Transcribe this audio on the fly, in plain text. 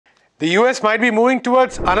The US might be moving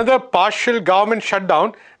towards another partial government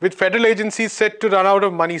shutdown, with federal agencies set to run out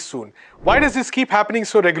of money soon. Why does this keep happening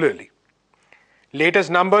so regularly? Latest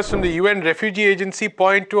numbers from the UN Refugee Agency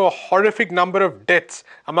point to a horrific number of deaths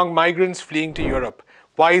among migrants fleeing to Europe.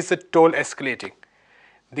 Why is the toll escalating?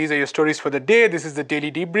 These are your stories for the day. This is the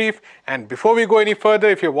Daily Debrief. And before we go any further,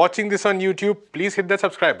 if you're watching this on YouTube, please hit that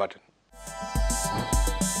subscribe button.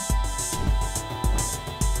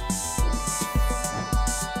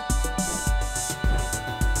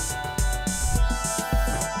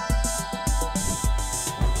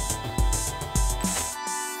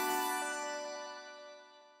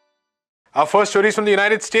 Our first story is from the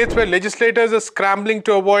United States, where legislators are scrambling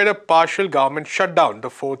to avoid a partial government shutdown, the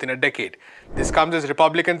fourth in a decade. This comes as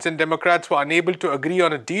Republicans and Democrats were unable to agree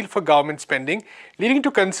on a deal for government spending, leading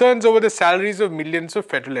to concerns over the salaries of millions of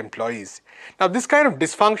federal employees. Now, this kind of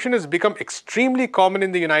dysfunction has become extremely common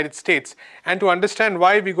in the United States, and to understand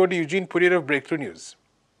why, we go to Eugene Puryear of Breakthrough News.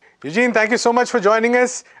 Eugene, thank you so much for joining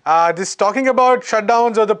us. This talking about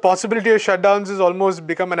shutdowns or the possibility of shutdowns has almost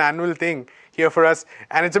become an annual thing here for us.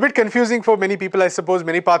 And it's a bit confusing for many people, I suppose.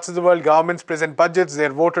 Many parts of the world, governments present budgets,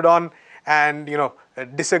 they're voted on, and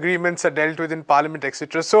disagreements are dealt with in parliament,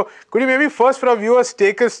 etc. So could you maybe first, for our viewers,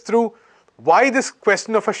 take us through why this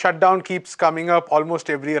question of a shutdown keeps coming up almost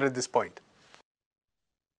every year at this point?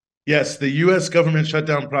 Yes, the U.S. government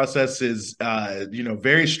shutdown process is,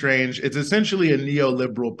 very strange. It's essentially a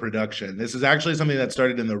neoliberal production. This is actually something that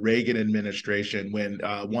started in the Reagan administration when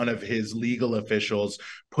one of his legal officials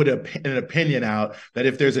put an opinion out that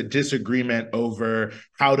if there's a disagreement over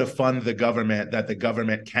how to fund the government, that the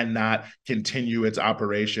government cannot continue its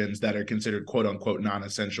operations that are considered quote unquote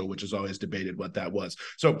non-essential, which is always debated what that was.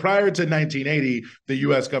 So prior to 1980, the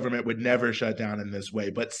U.S. government would never shut down in this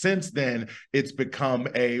way. But since then, it's become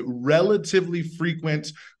a relatively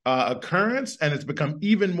frequent occurrence, and it's become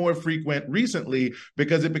even more frequent recently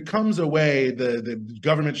because it becomes a way, the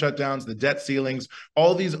government shutdowns, the debt ceilings,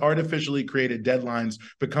 all these artificially created deadlines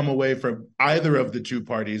become a way for either of the two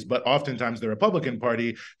parties, but oftentimes the Republican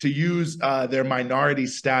Party, to use their minority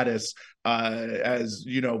status or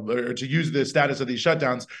to use the status of these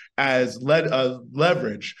shutdowns as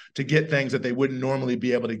leverage to get things that they wouldn't normally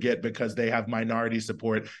be able to get because they have minority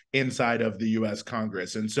support inside of the U.S.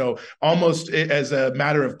 Congress. And so almost as a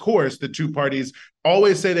matter of course, the two parties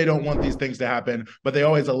always say they don't want these things to happen, but they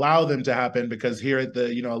always allow them to happen because here at the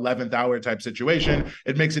 11th hour type situation,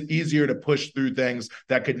 it makes it easier to push through things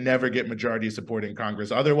that could never get majority support in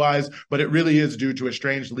Congress otherwise. But it really is due to a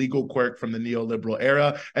strange legal quirk from the neoliberal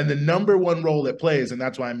era. And the number one role it plays, and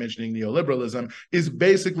that's why I'm mentioning neoliberalism, is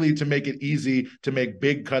basically to make it easy to make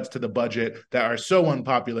big cuts to the budget that are so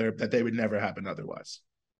unpopular that they would never happen otherwise.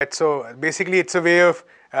 So basically, it's a way of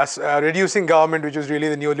reducing government, which is really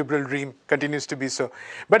the neoliberal dream, continues to be so.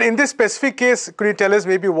 But in this specific case, could you tell us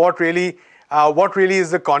maybe what really is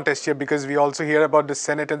the contest here? Because we also hear about the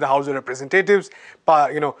Senate and the House of Representatives,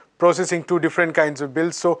 processing two different kinds of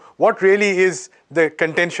bills. So what really is the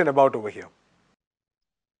contention about over here?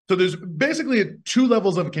 So there's basically two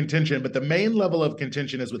levels of contention, but the main level of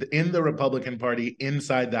contention is within the Republican Party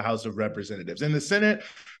inside the House of Representatives. In the Senate,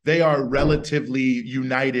 they are relatively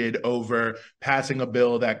united over passing a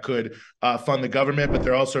bill that could fund the government, but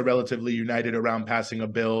they're also relatively united around passing a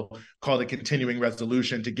bill called a continuing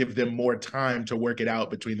resolution to give them more time to work it out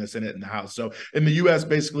between the Senate and the House. So in the U.S.,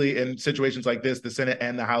 basically in situations like this, the Senate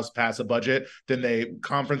and the House pass a budget, then they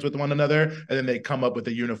conference with one another, and then they come up with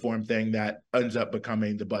a uniform thing that ends up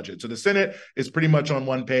becoming the budget. So the Senate is pretty much on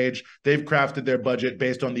one page. They've crafted their budget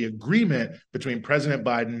based on the agreement between President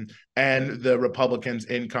Biden and the Republicans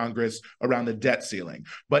in Congress around the debt ceiling.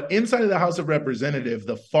 But inside of the House of Representatives,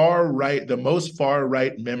 the most far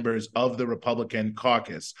right members of the Republican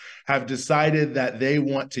caucus have decided that they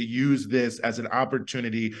want to use this as an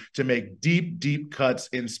opportunity to make deep, deep cuts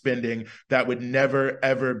in spending that would never,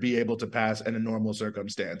 ever be able to pass in a normal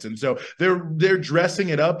circumstance. And so they're dressing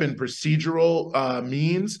it up in procedural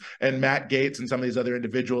means. And Matt Gaetz and some of these other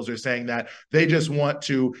individuals are saying that they just want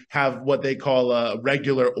to have what they call a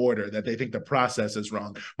regular order, that they think the process is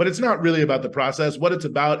wrong. But it's not really about the process. What it's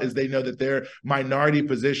about is they know that their minority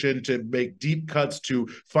position to make deep cuts to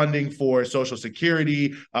funding for Social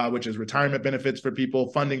Security, which is retirement benefits for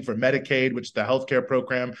people, funding for Medicaid, which is the healthcare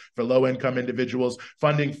program for low-income individuals,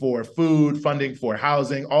 funding for food, funding for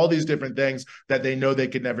housing, all these different things that they know they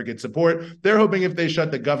could never get support. They're hoping if they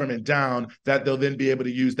shut the government down, that they'll then be able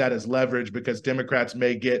to use that as leverage because Democrats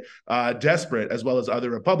may get desperate, as well as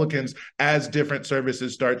other Republicans, as different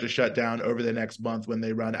services start to shut down over the next month when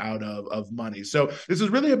they run out of money. So this is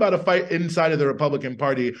really about a fight inside of the Republican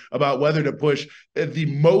Party about whether to push the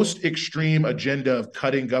most extreme agenda of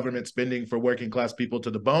cutting government spending for working class people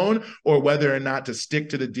to the bone, or whether or not to stick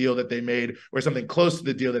to the deal that they made or something close to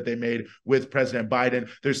the deal that they made with President Biden.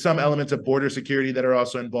 There's some elements of border security that are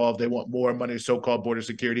also involved. They want more money, so-called border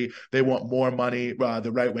security. They want more money,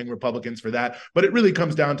 the right-wing Republicans, for that. But it really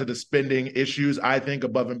comes down to the spending issues, I think,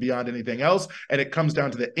 above and beyond anything else. And it comes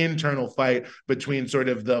down to the internal fight between sort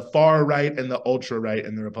of the far right and the ultra right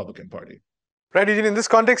in the Republican Party. Right, Eugene. In this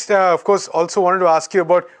context, of course, also wanted to ask you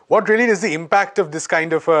about what really is the impact of this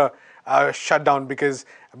kind of a shutdown, because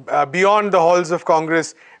beyond the halls of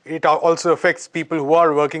Congress, it also affects people who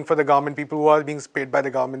are working for the government, people who are being paid by the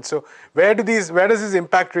government. So where does this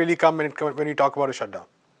impact really come when you talk about a shutdown?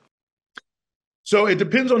 So it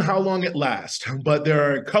depends on how long it lasts, but there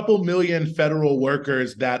are a couple million federal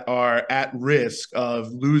workers that are at risk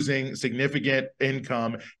of losing significant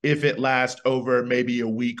income if it lasts over maybe a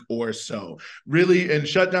week or so. Really, in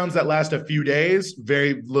shutdowns that last a few days,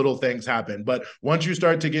 very little things happen. But once you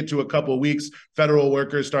start to get to a couple weeks, federal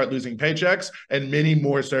workers start losing paychecks and many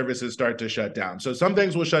more services start to shut down. So some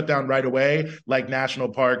things will shut down right away, like national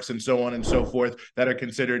parks and so on and so forth, that are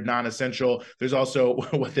considered non-essential. There's also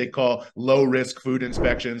what they call low-risk food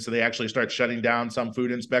inspections, so they actually start shutting down some food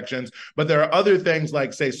inspections. But there are other things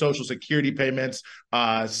like, say, Social Security payments,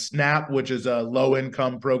 SNAP, which is a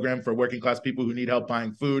low-income program for working class people who need help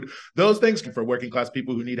buying food. Those things can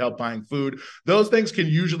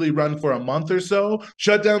usually run for a month or so.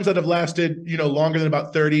 Shutdowns that have lasted, longer than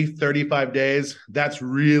about 30, 35 days, that's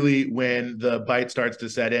really when the bite starts to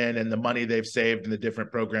set in and the money they've saved and the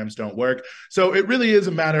different programs don't work. So it really is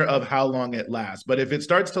a matter of how long it lasts. But if it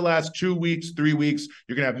starts to last 2 weeks, 3 weeks,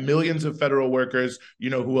 you're going to have millions of federal workers,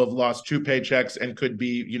 who have lost 2 paychecks and could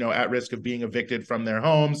be, at risk of being evicted from their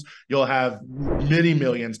homes. You'll have many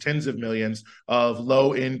millions, tens of millions of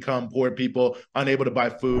low-income, poor people unable to buy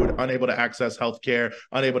food, unable to access healthcare,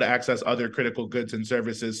 unable to access other critical goods and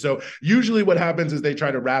services. So usually what happens is they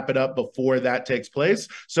try to wrap it up before that takes place.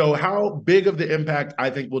 So how big of the impact,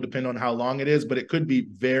 I think, will depend on how long it is, but it could be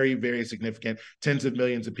very, very significant. Tens of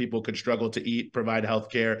millions of people could struggle to eat, provide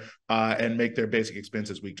healthcare, and make their basic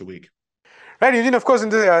expenses week to week. Right, Eugene, of course,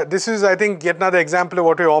 this is, I think, yet another example of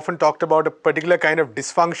what we often talked about, a particular kind of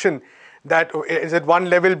dysfunction that is at one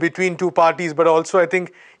level between two parties, but also, I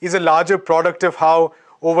think, is a larger product of how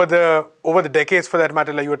over the decades, for that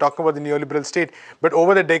matter, like you were talking about the neoliberal state, but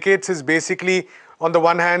over the decades is basically, on the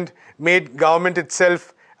one hand, made government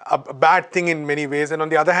itself a bad thing in many ways, and on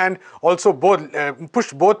the other hand, also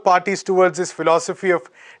pushed both parties towards this philosophy of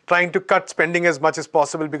trying to cut spending as much as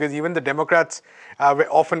possible, because even the Democrats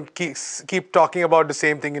often keep talking about the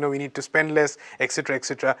same thing, we need to spend less,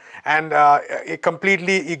 etc., and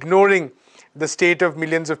completely ignoring the state of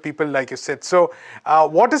millions of people, like you said. So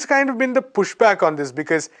what has kind of been the pushback on this?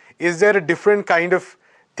 Because is there a different kind of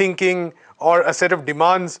thinking or a set of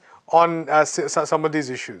demands on some of these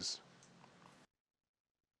issues?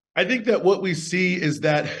 I think that what we see is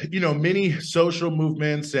that, many social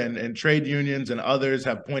movements and trade unions and others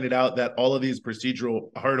have pointed out that all of these procedural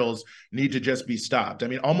hurdles need to just be stopped. I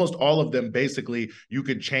mean, almost all of them, basically, you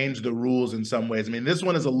could change the rules in some ways. I mean, this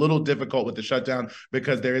one is a little difficult with the shutdown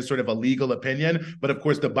because there is sort of a legal opinion. But of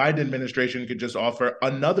course, the Biden administration could just offer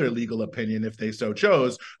another legal opinion if they so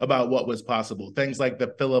chose about what was possible. Things like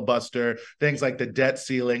the filibuster, things like the debt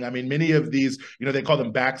ceiling. I mean, many of these, they call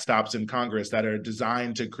them backstops in Congress that are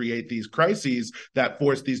designed to create these crises that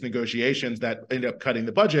force these negotiations that end up cutting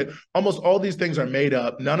the budget. Almost all these things are made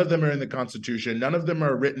up. None of them are in the Constitution. None of them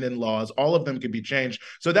are written in laws. All of them can be changed.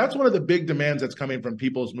 So that's one of the big demands that's coming from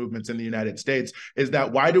people's movements in the United States, is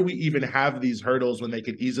that why do we even have these hurdles when they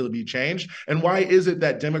could easily be changed? And why is it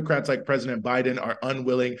that Democrats like President Biden are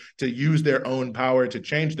unwilling to use their own power to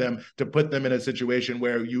change them, to put them in a situation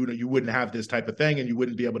where you wouldn't have this type of thing and you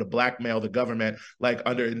wouldn't be able to blackmail the government like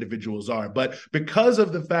other individuals are? But because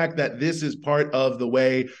of the fact that this is part of the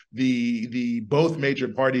way the both major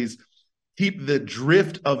parties keep the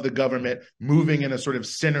drift of the government moving in a sort of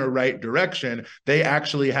center-right direction, they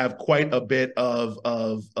actually have quite a bit of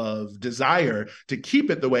desire to keep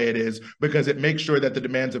it the way it is, because it makes sure that the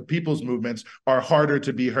demands of people's movements are harder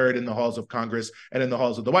to be heard in the halls of Congress and in the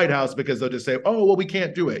halls of the White House, because they'll just say, oh, well, we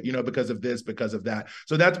can't do it, because of this, because of that.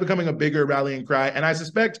 So that's becoming a bigger rallying cry. And I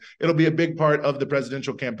suspect it'll be a big part of the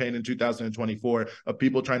presidential campaign in 2024 of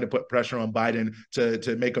people trying to put pressure on Biden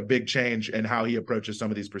to make a big change in how he approaches some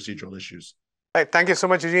of these procedural issues. Right. Thank you so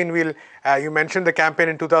much, Eugene. You mentioned the campaign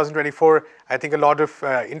in 2024. I think a lot of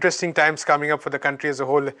interesting times coming up for the country as a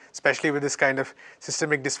whole, especially with this kind of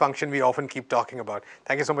systemic dysfunction we often keep talking about.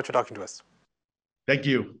 Thank you so much for talking to us. Thank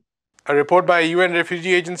you. A report by a UN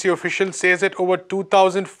Refugee Agency official says that over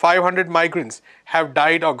 2,500 migrants have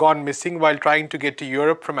died or gone missing while trying to get to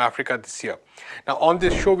Europe from Africa this year. Now, on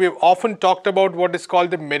this show, we have often talked about what is called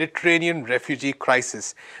the Mediterranean refugee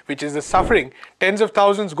crisis, which is the suffering tens of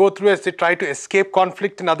thousands go through as they try to escape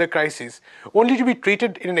conflict and other crises, only to be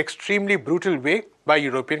treated in an extremely brutal way by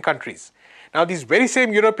European countries. Now, these very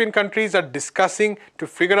same European countries are discussing to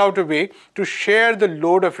figure out a way to share the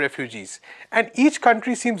load of refugees. And each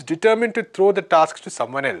country seems determined to throw the tasks to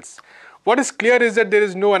someone else. What is clear is that there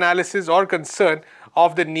is no analysis or concern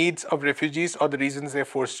of the needs of refugees or the reasons they're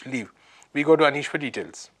forced to leave. We go to Anish for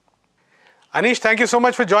details. Anish, thank you so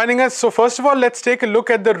much for joining us. So first of all, let's take a look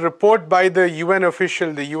at the report by the UN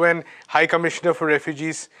official, the UN High Commissioner for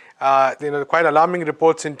Refugees. Quite alarming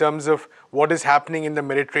reports in terms of what is happening in the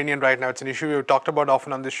Mediterranean right now. It's an issue we've talked about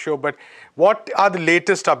often on this show, but what are the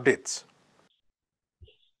latest updates?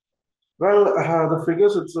 Well, the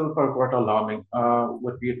figures itself are quite alarming.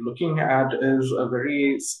 What we're looking at is a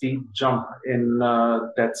very steep jump in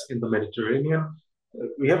deaths in the Mediterranean.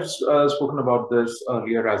 We have spoken about this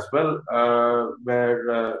earlier as well,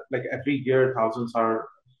 where like every year thousands are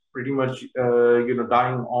pretty much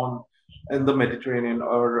dying on in the Mediterranean,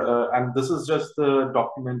 or and this is just the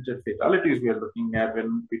documented fatalities we are looking at.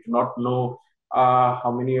 When we do not know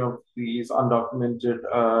how many of these undocumented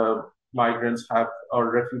migrants have or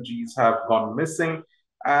refugees have gone missing.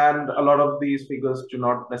 And a lot of these figures do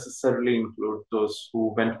not necessarily include those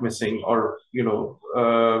who went missing or,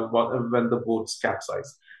 when the boats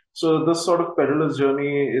capsized. So this sort of perilous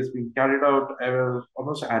journey is being carried out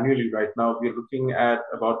almost annually right now. We're looking at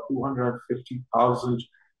about 250,000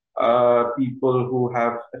 people who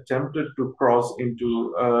have attempted to cross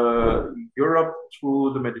into Europe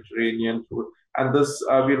through the Mediterranean, and this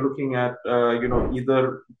we're looking at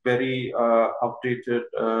either very outdated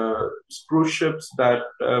cruise ships that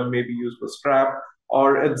may be used for scrap,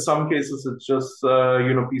 or in some cases it's just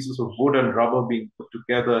pieces of wood and rubber being put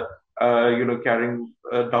together, carrying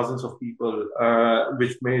dozens of people,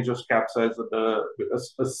 which may just capsize at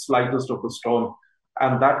the slightest of a storm.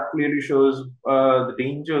 And that clearly shows the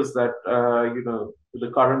dangers that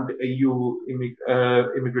the current EU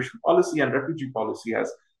immigration policy and refugee policy has.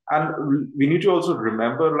 And we need to also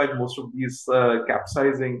remember, like most of these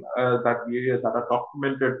capsizing that are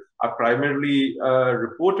documented are primarily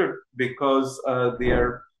reported because they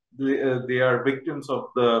are victims of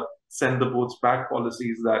the send the boats back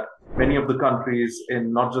policies that many of the countries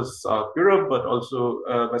in not just Europe but also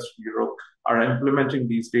Western Europe are implementing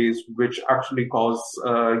these days, which actually cause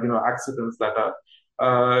accidents that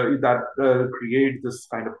create this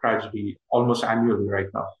kind of tragedy almost annually right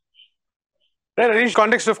now. Right, in each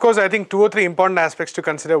context, of course, I think two or three important aspects to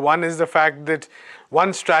consider. One is the fact that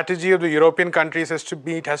one strategy of the European countries has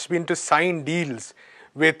been to sign deals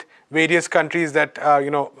with various countries that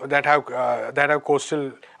that have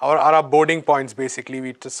coastal or are boarding points. Basically,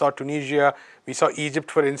 we saw Tunisia, we saw Egypt,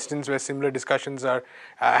 for instance, where similar discussions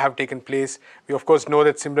have taken place. We of course know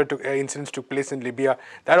that similar incidents took place in Libya.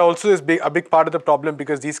 That also is a big part of the problem,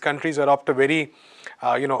 because these countries adopt a very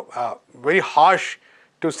very harsh,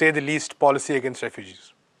 to say the least, policy against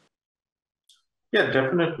refugees. Yeah,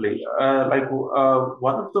 definitely.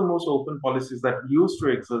 One of the most open policies that used to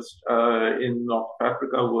exist in North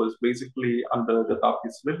Africa was basically under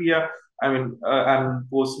Gaddafi's Libya. I mean, and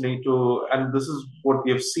post NATO, and this is what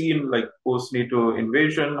we have seen, like post NATO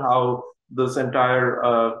invasion, how this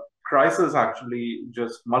entire crisis actually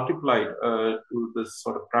just multiplied to this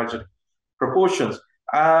sort of tragic proportions.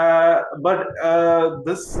 But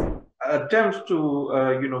this attempt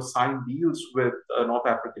to sign deals with North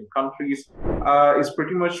African countries is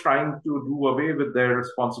pretty much trying to do away with their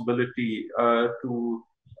responsibility to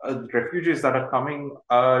refugees that are coming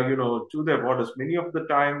to their borders. Many of the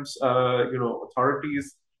times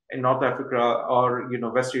authorities in North Africa or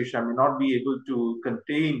West Asia may not be able to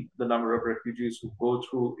contain the number of refugees who go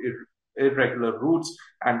through irregular routes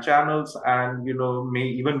and channels, and may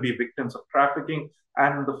even be victims of trafficking.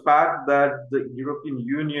 And the fact that the European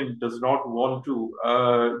Union does not want to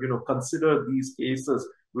consider these cases,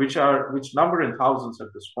 which number in thousands at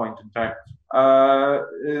this point in time,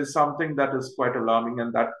 is something that is quite alarming,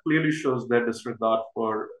 and that clearly shows their disregard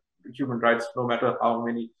for human rights, no matter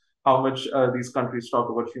how much these countries talk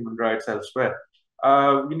about human rights elsewhere.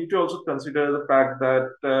 We need to also consider the fact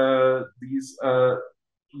that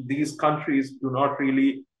these countries do not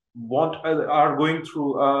really are going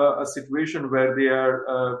through a situation where they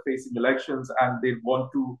are facing elections, and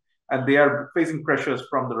they are facing pressures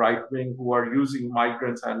from the right wing, who are using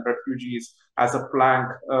migrants and refugees as a plank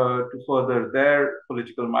to further their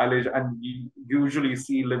political mileage. And you usually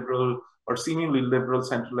see liberal or seemingly liberal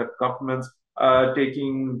central-left governments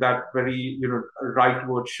taking that very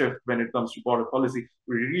rightward shift when it comes to border policy.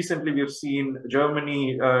 Recently, we've seen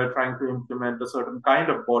Germany trying to implement a certain kind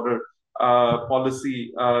of border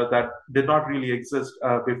policy that did not really exist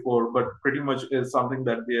before, but pretty much is something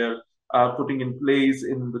that they are putting in place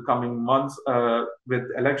in the coming months with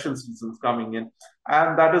election seasons coming in.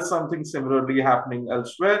 And that is something similarly happening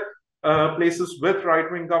elsewhere. Places with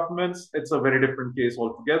right-wing governments, it's a very different case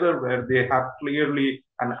altogether, where they have clearly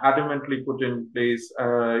and adamantly put in place,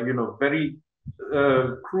 very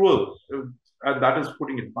cruel, and that is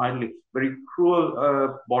putting it mildly, very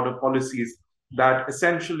cruel border policies that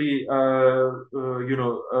essentially,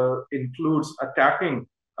 includes attacking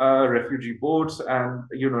refugee boats and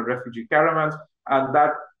refugee caravans, and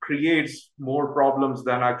that creates more problems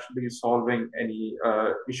than actually solving any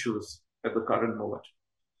issues at the current moment.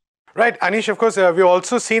 Right, Anish, of course, we've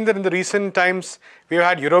also seen that in the recent times, we've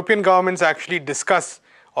had European governments actually discuss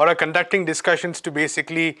or are conducting discussions to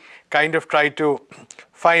basically kind of try to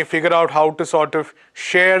figure out how to sort of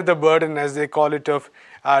share the burden, as they call it, of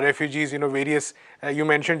refugees, various, you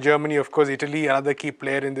mentioned Germany, of course, Italy, another key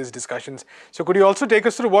player in these discussions. So could you also take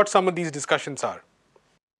us through what some of these discussions are?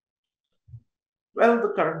 Well, the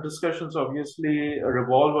current discussions obviously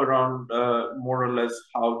revolve around more or less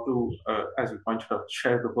how to, as you pointed out,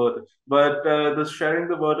 share the burden. But this sharing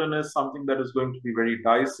the burden is something that is going to be very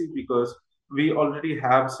dicey, because we already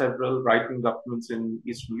have several right-wing governments in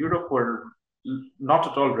Eastern Europe who are not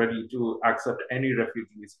at all ready to accept any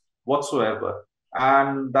refugees whatsoever.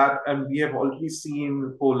 And we have already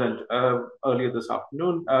seen Poland earlier this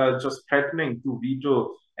afternoon just threatening to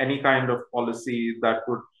veto any kind of policy that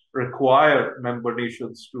would require member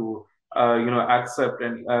nations to accept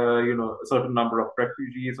a certain number of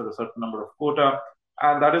refugees or a certain number of quota.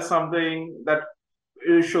 And that is something that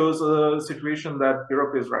shows a situation that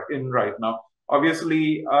Europe is in right now.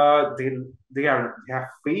 Obviously, they have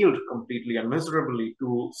failed completely and miserably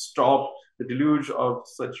to stop the deluge of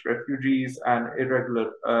such refugees and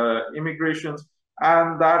irregular immigrations.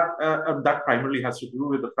 And that primarily has to do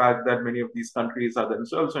with the fact that many of these countries are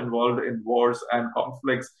themselves involved in wars and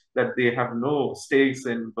conflicts that they have no stakes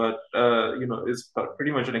in, but is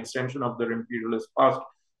pretty much an extension of their imperialist past.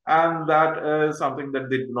 And that is something that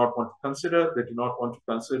they do not want to consider. They do not want to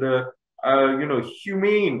consider,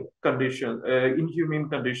 humane conditions, inhumane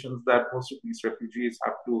conditions that most of these refugees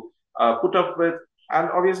have to put up with. And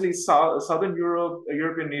obviously, Southern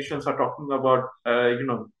European nations are talking about,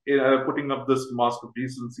 putting up this mask of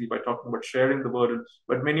decency by talking about sharing the burden.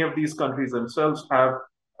 But many of these countries themselves have,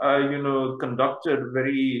 conducted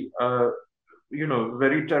very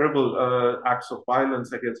terrible acts of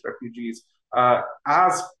violence against refugees.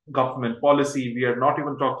 As government policy, we are not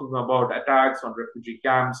even talking about attacks on refugee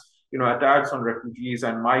camps, attacks on refugees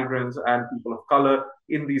and migrants and people of color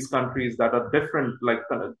in these countries that are different,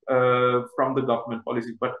 from the government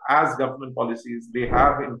policy. But as government policies, they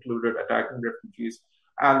have included attacking refugees,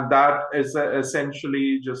 and that is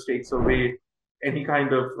essentially just takes away any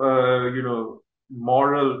kind of,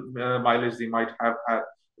 moral mileage they might have had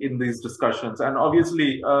in these discussions. And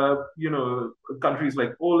obviously, countries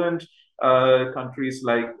like Poland, countries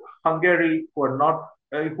like Hungary,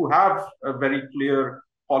 who have very clear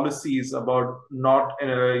policies about not,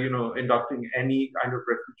 inducting any kind of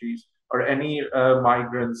refugees or any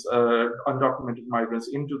migrants, undocumented migrants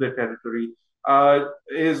into their territory,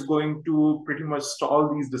 is going to pretty much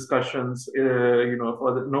stall these discussions,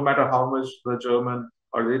 no matter how much the German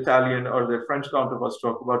or the Italian or the French counterparts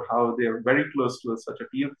talk about how they are very close to such a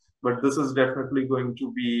deal. But this is definitely going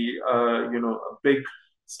to be, a big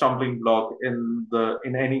stumbling block in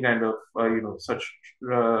any kind of, such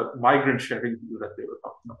migrant sharing deal that they were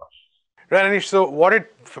talking about. Right, Anish. So what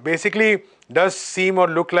it basically does seem or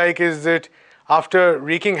look like is that after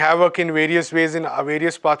wreaking havoc in various ways in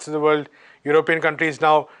various parts of the world, European countries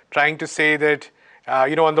now trying to say that,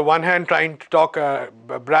 on the one hand, trying to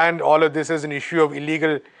brand all of this as an issue of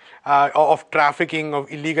illegal, of trafficking, of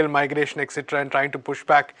illegal migration, etc., and trying to push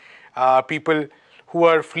back people who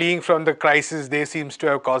are fleeing from the crisis they seems to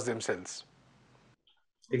have caused themselves.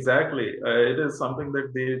 Exactly. It is something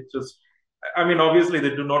that they just, obviously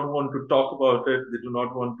they do not want to talk about it. They do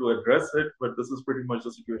not want to address it, but this is pretty much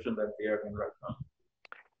the situation that they are in right now.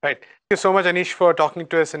 Right. Thank you so much, Anish, for talking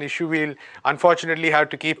to us. An issue we'll unfortunately have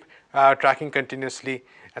to keep tracking continuously.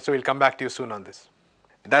 And so we'll come back to you soon on this.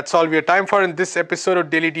 That's all we have time for in this episode of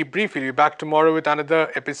Daily Debrief. We'll be back tomorrow with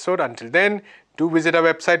another episode. Until then, do visit our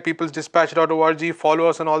website, peoplesdispatch.org. Follow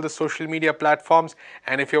us on all the social media platforms.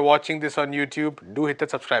 And if you're watching this on YouTube, do hit the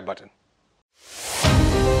subscribe button.